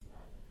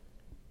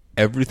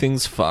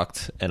Everything's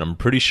fucked, and I'm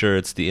pretty sure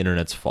it's the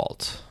internet's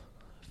fault.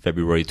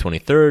 February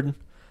 23rd,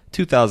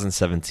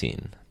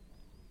 2017.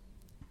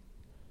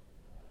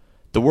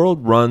 The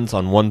world runs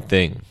on one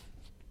thing: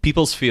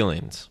 people's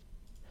feelings.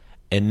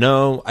 And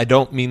no, I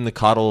don't mean the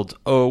coddled,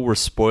 oh, we're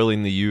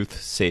spoiling the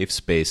youth, safe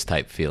space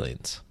type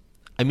feelings.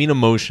 I mean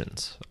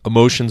emotions.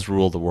 Emotions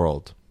rule the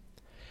world.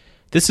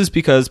 This is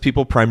because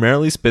people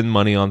primarily spend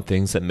money on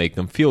things that make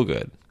them feel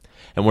good.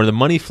 And where the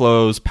money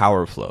flows,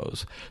 power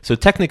flows. So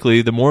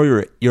technically, the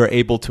more you're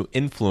able to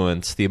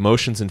influence the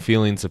emotions and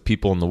feelings of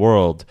people in the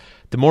world,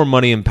 the more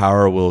money and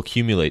power will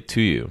accumulate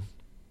to you.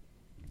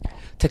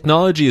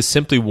 Technology is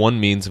simply one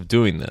means of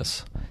doing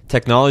this.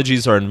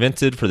 Technologies are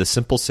invented for the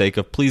simple sake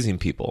of pleasing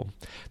people.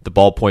 The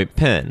ballpoint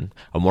pen,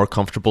 a more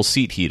comfortable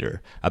seat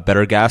heater, a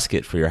better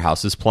gasket for your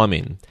house's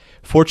plumbing.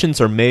 Fortunes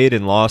are made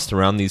and lost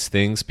around these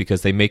things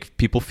because they make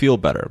people feel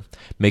better,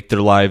 make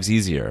their lives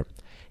easier.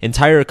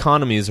 Entire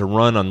economies are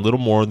run on little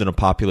more than a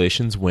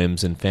population's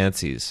whims and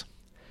fancies.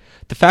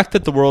 The fact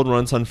that the world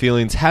runs on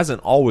feelings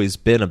hasn't always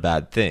been a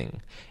bad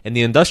thing. In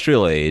the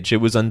industrial age, it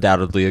was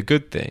undoubtedly a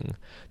good thing.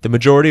 The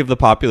majority of the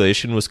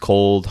population was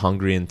cold,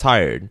 hungry, and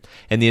tired,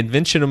 and the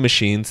invention of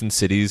machines and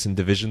cities and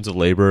divisions of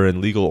labor and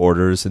legal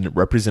orders and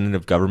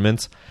representative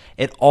governments,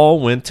 it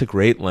all went to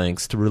great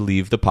lengths to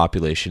relieve the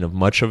population of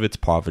much of its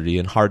poverty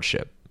and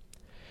hardship.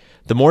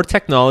 The more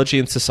technology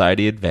and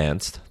society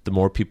advanced, the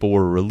more people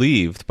were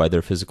relieved by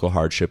their physical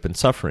hardship and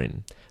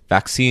suffering.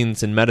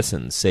 Vaccines and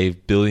medicines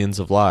saved billions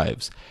of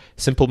lives.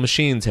 Simple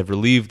machines have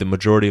relieved the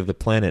majority of the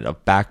planet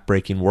of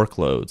back-breaking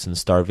workloads and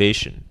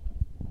starvation.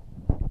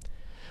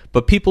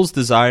 But people's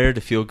desire to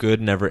feel good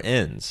never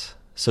ends.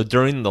 So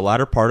during the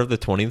latter part of the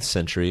 20th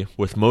century,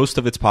 with most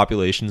of its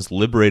populations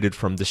liberated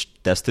from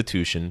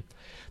destitution,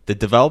 the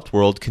developed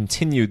world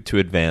continued to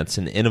advance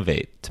and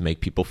innovate to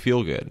make people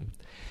feel good.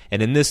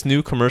 And in this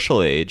new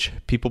commercial age,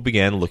 people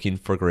began looking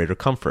for greater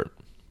comfort.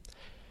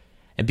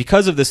 And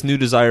because of this new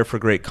desire for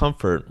great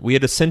comfort, we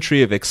had a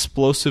century of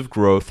explosive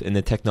growth in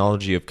the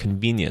technology of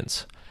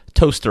convenience.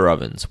 Toaster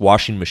ovens,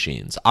 washing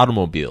machines,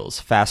 automobiles,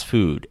 fast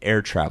food,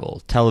 air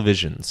travel,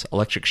 televisions,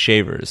 electric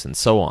shavers, and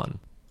so on.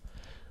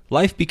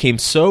 Life became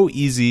so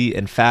easy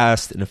and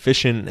fast and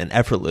efficient and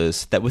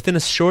effortless that within a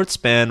short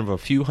span of a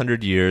few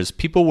hundred years,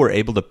 people were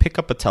able to pick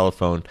up a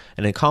telephone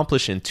and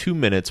accomplish in 2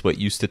 minutes what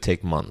used to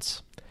take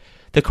months.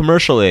 The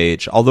commercial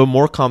age, although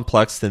more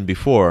complex than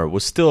before,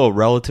 was still a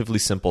relatively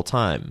simple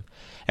time.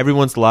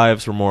 Everyone's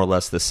lives were more or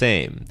less the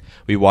same.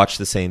 We watched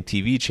the same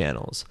TV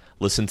channels,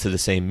 listened to the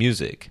same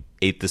music,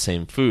 ate the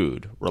same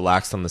food,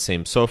 relaxed on the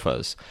same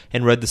sofas,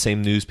 and read the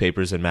same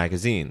newspapers and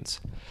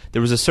magazines.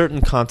 There was a certain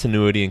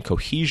continuity and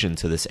cohesion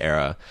to this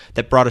era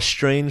that brought a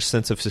strange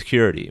sense of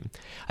security.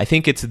 I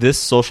think it's this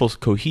social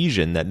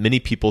cohesion that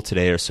many people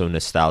today are so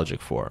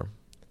nostalgic for.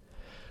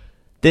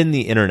 Then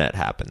the internet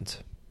happened.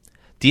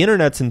 The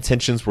internet's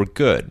intentions were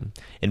good.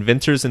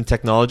 Inventors and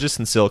technologists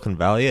in Silicon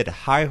Valley had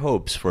high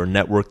hopes for a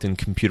networked and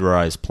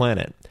computerized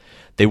planet.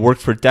 They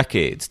worked for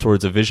decades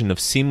towards a vision of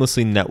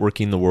seamlessly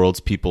networking the world's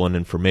people and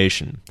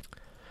information.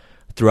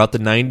 Throughout the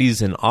 90s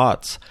and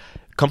aughts,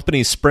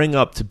 companies sprang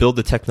up to build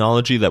the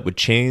technology that would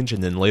change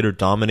and then later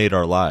dominate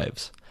our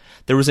lives.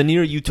 There was a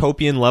near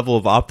utopian level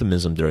of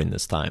optimism during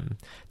this time.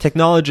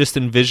 Technologists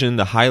envisioned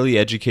a highly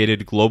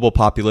educated global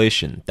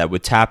population that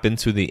would tap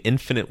into the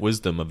infinite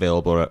wisdom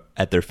available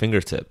at their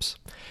fingertips.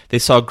 They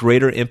saw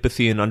greater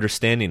empathy and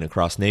understanding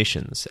across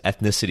nations,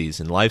 ethnicities,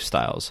 and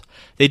lifestyles.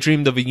 They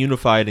dreamed of a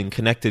unified and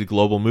connected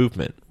global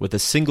movement with a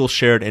single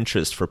shared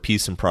interest for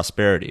peace and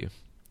prosperity.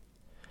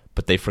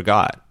 But they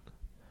forgot.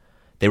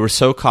 They were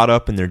so caught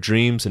up in their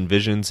dreams and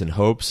visions and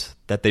hopes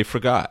that they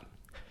forgot.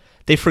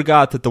 They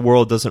forgot that the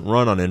world doesn't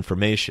run on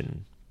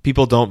information.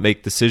 People don't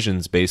make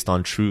decisions based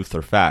on truth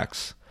or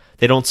facts.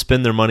 They don't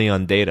spend their money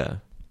on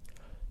data.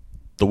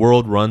 The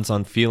world runs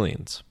on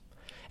feelings.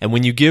 And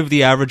when you give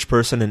the average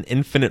person an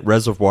infinite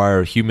reservoir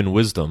of human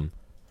wisdom,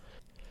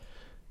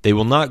 they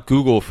will not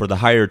Google for the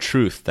higher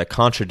truth that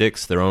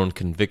contradicts their own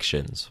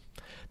convictions.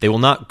 They will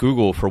not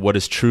Google for what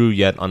is true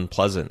yet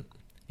unpleasant.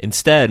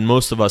 Instead,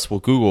 most of us will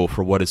Google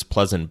for what is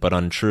pleasant but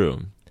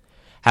untrue.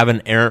 Have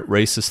an errant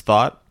racist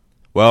thought?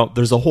 Well,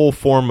 there's a whole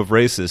form of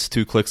racist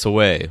 2 clicks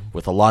away,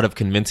 with a lot of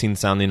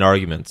convincing-sounding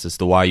arguments as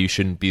to why you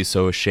shouldn't be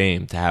so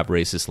ashamed to have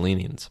racist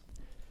leanings.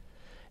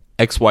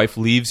 Ex-wife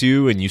leaves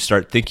you and you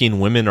start thinking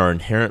women are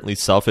inherently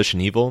selfish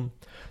and evil?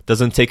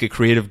 Doesn't take a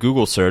creative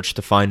Google search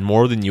to find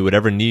more than you would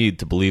ever need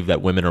to believe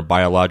that women are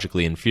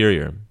biologically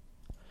inferior.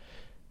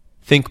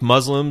 Think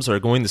Muslims are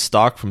going to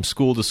stalk from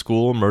school to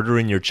school,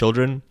 murdering your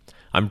children?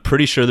 I'm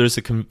pretty sure there's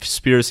a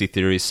conspiracy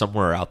theory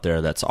somewhere out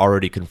there that's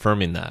already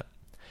confirming that.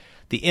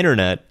 The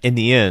internet, in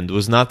the end,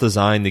 was not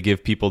designed to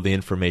give people the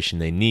information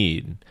they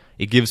need.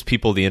 It gives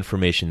people the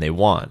information they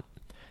want.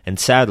 And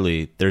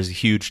sadly, there's a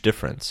huge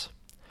difference.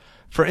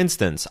 For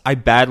instance, I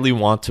badly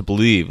want to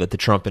believe that the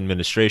Trump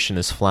administration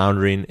is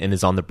floundering and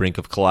is on the brink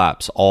of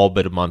collapse all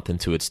but a month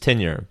into its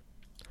tenure.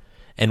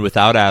 And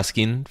without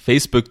asking,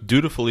 Facebook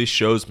dutifully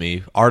shows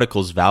me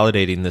articles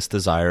validating this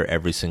desire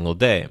every single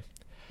day.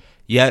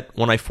 Yet,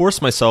 when I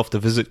force myself to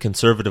visit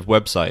conservative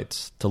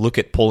websites, to look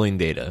at polling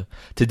data,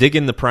 to dig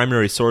into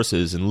primary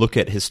sources and look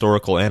at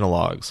historical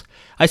analogs,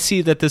 I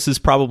see that this is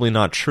probably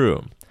not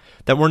true,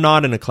 that we're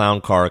not in a clown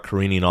car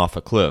careening off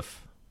a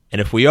cliff. And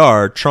if we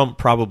are, Trump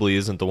probably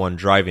isn't the one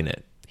driving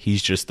it.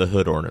 He's just the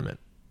hood ornament.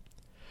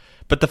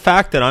 But the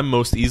fact that I'm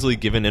most easily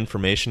given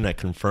information that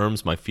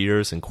confirms my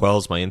fears and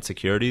quells my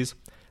insecurities,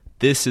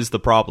 this is the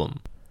problem.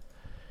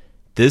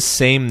 This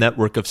same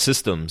network of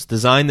systems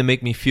designed to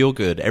make me feel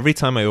good every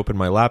time I open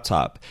my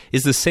laptop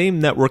is the same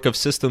network of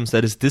systems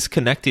that is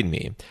disconnecting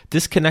me,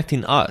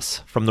 disconnecting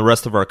us from the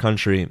rest of our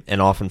country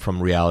and often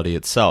from reality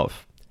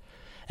itself.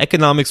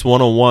 Economics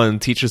 101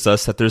 teaches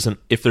us that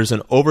if there's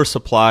an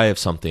oversupply of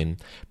something,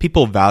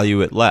 people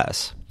value it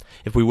less.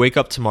 If we wake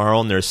up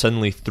tomorrow and there's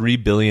suddenly 3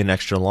 billion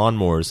extra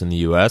lawnmowers in the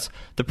US,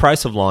 the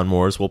price of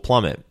lawnmowers will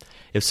plummet.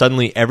 If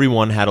suddenly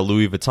everyone had a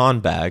Louis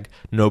Vuitton bag,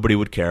 nobody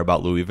would care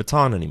about Louis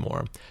Vuitton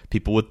anymore.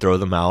 People would throw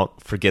them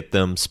out, forget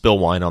them, spill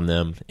wine on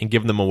them, and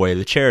give them away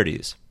to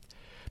charities.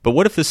 But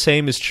what if the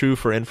same is true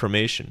for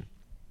information?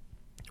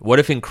 What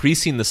if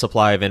increasing the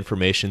supply of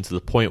information to the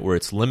point where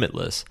it's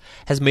limitless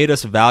has made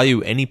us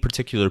value any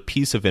particular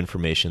piece of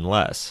information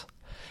less?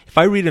 If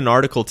I read an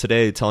article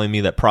today telling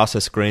me that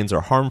processed grains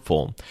are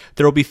harmful,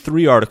 there will be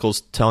 3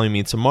 articles telling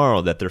me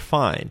tomorrow that they're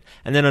fine,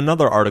 and then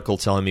another article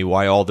telling me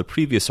why all the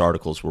previous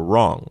articles were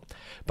wrong.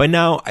 By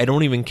now, I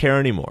don't even care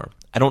anymore.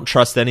 I don't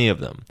trust any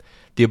of them.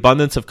 The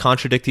abundance of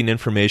contradicting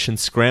information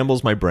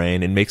scrambles my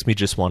brain and makes me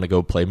just want to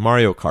go play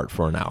Mario Kart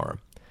for an hour.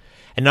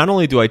 And not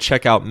only do I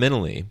check out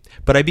mentally,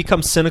 but I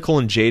become cynical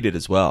and jaded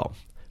as well.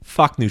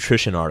 Fuck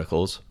nutrition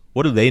articles.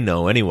 What do they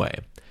know anyway?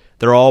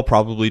 They're all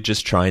probably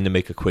just trying to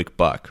make a quick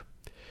buck.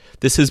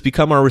 This has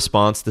become our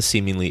response to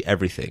seemingly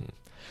everything.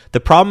 The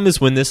problem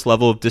is when this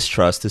level of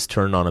distrust is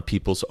turned on a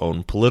people's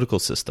own political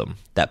system.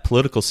 That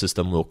political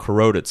system will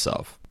corrode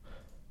itself.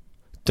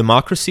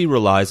 Democracy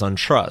relies on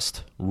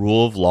trust.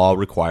 Rule of law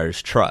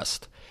requires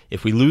trust.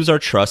 If we lose our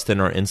trust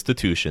in our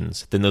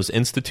institutions, then those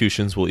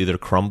institutions will either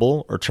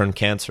crumble or turn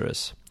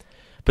cancerous.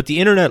 But the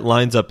internet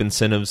lines up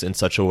incentives in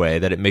such a way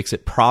that it makes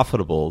it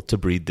profitable to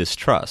breed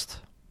distrust.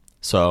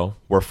 So,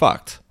 we're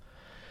fucked.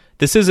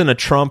 This isn't a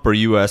Trump or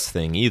US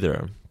thing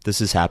either. This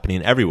is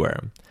happening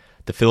everywhere.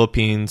 The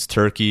Philippines,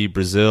 Turkey,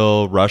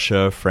 Brazil,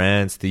 Russia,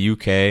 France, the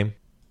UK.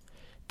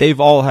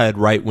 They've all had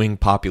right-wing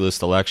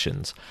populist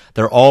elections.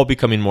 They're all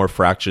becoming more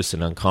fractious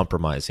and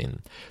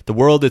uncompromising. The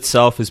world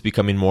itself is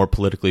becoming more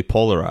politically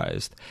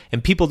polarized,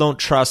 and people don't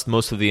trust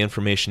most of the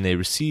information they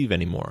receive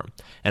anymore.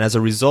 And as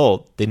a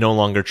result, they no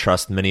longer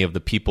trust many of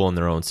the people in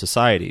their own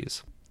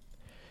societies.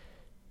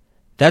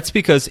 That's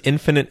because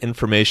infinite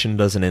information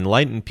doesn't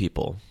enlighten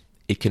people.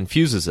 It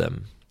confuses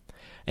them.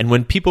 And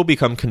when people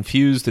become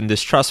confused and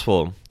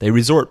distrustful, they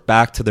resort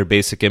back to their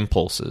basic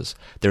impulses,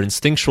 their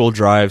instinctual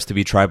drives to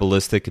be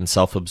tribalistic and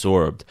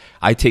self-absorbed.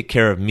 I take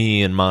care of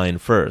me and mine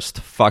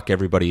first. Fuck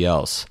everybody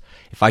else.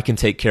 If I can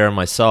take care of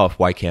myself,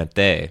 why can't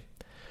they?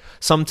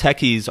 Some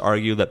techies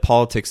argue that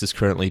politics is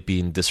currently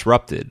being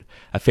disrupted,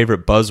 a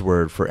favorite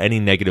buzzword for any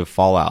negative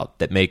fallout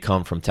that may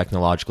come from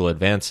technological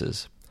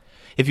advances.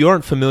 If you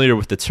aren't familiar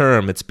with the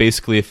term, it's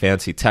basically a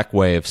fancy tech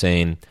way of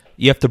saying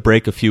you have to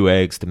break a few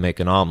eggs to make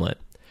an omelet.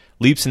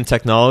 Leaps in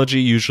technology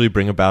usually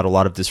bring about a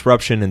lot of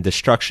disruption and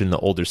destruction to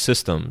older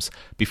systems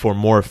before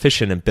more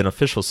efficient and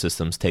beneficial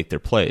systems take their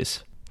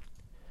place.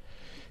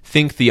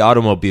 Think the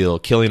automobile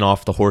killing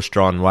off the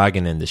horse-drawn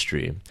wagon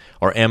industry,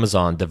 or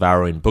Amazon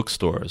devouring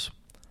bookstores.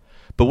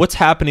 But what's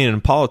happening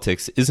in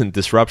politics isn't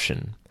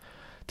disruption.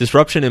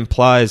 Disruption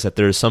implies that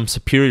there is some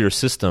superior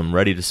system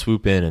ready to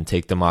swoop in and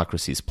take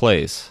democracy's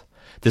place.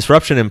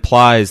 Disruption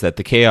implies that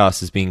the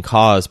chaos is being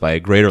caused by a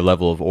greater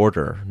level of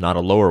order, not a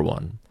lower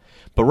one.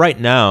 But right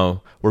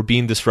now, we're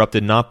being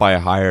disrupted not by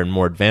higher and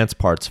more advanced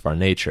parts of our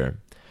nature.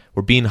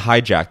 We're being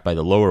hijacked by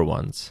the lower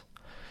ones.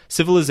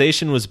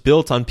 Civilization was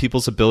built on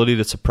people's ability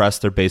to suppress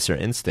their baser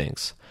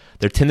instincts,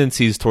 their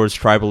tendencies towards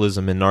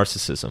tribalism and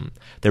narcissism,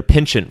 their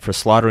penchant for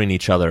slaughtering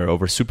each other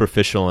over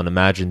superficial and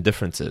imagined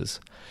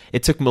differences.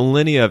 It took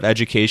millennia of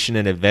education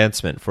and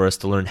advancement for us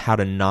to learn how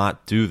to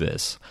not do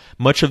this.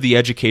 Much of the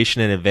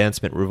education and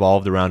advancement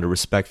revolved around a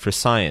respect for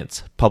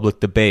science, public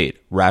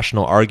debate,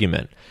 rational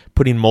argument,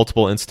 putting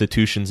multiple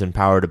institutions in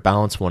power to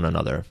balance one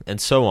another,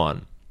 and so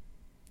on.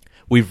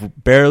 We've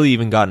barely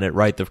even gotten it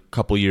right the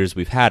couple years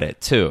we've had it,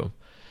 too.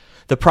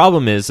 The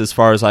problem is, as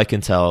far as I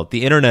can tell,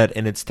 the internet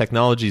and its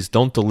technologies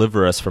don't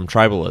deliver us from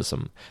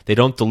tribalism. They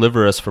don't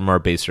deliver us from our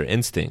baser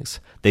instincts.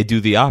 They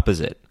do the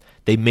opposite.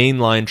 They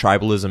mainline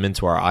tribalism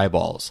into our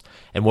eyeballs,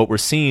 and what we're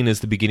seeing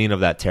is the beginning of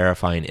that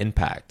terrifying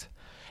impact.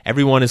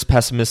 Everyone is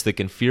pessimistic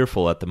and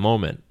fearful at the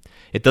moment.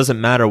 It doesn't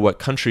matter what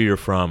country you're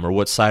from or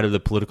what side of the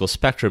political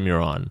spectrum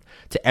you're on.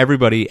 To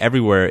everybody,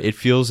 everywhere, it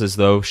feels as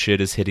though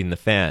shit is hitting the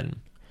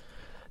fan.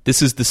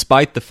 This is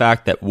despite the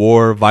fact that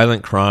war,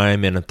 violent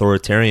crime, and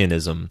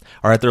authoritarianism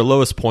are at their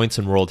lowest points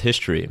in world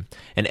history,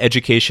 and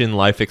education,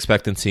 life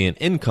expectancy, and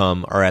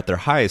income are at their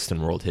highest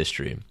in world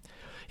history.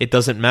 It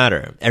doesn't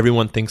matter.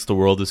 Everyone thinks the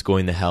world is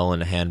going to hell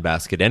in a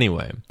handbasket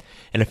anyway.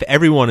 And if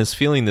everyone is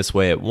feeling this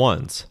way at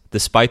once,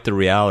 despite the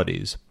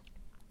realities,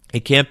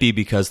 it can't be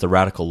because the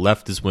radical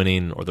left is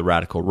winning or the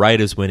radical right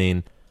is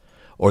winning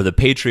or the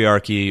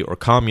patriarchy or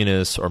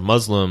communists or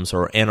Muslims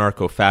or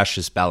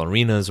anarcho-fascist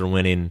ballerinas are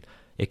winning.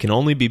 It can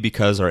only be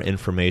because our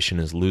information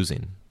is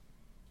losing.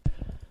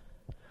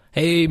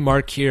 Hey,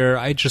 Mark here.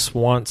 I just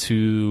want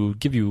to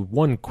give you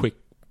one quick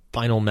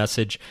final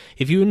message.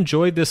 If you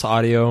enjoyed this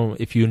audio,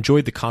 if you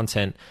enjoyed the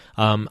content,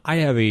 I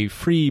have a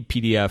free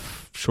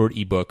PDF short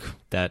ebook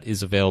that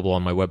is available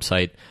on my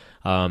website.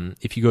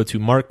 If you go to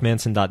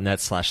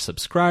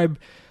markmanson.net/subscribe,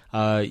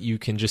 you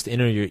can just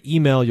enter your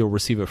email. You'll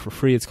receive it for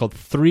free. It's called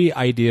 3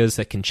 Ideas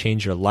That Can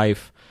Change Your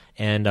Life.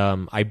 And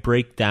I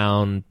break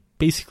down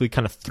basically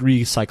kind of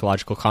 3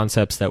 psychological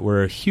concepts that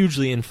were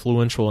hugely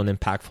influential and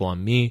impactful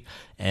on me,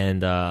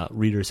 and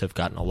readers have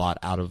gotten a lot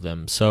out of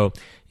them. So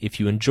if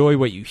you enjoy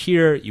what you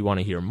hear, you want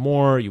to hear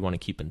more, you want to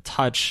keep in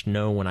touch,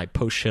 know when I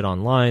post shit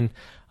online,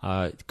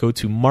 go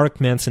to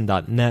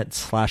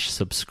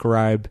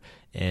markmanson.net/subscribe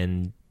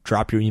and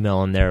drop your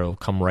email in there. It'll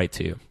come right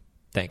to you.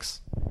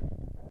 Thanks.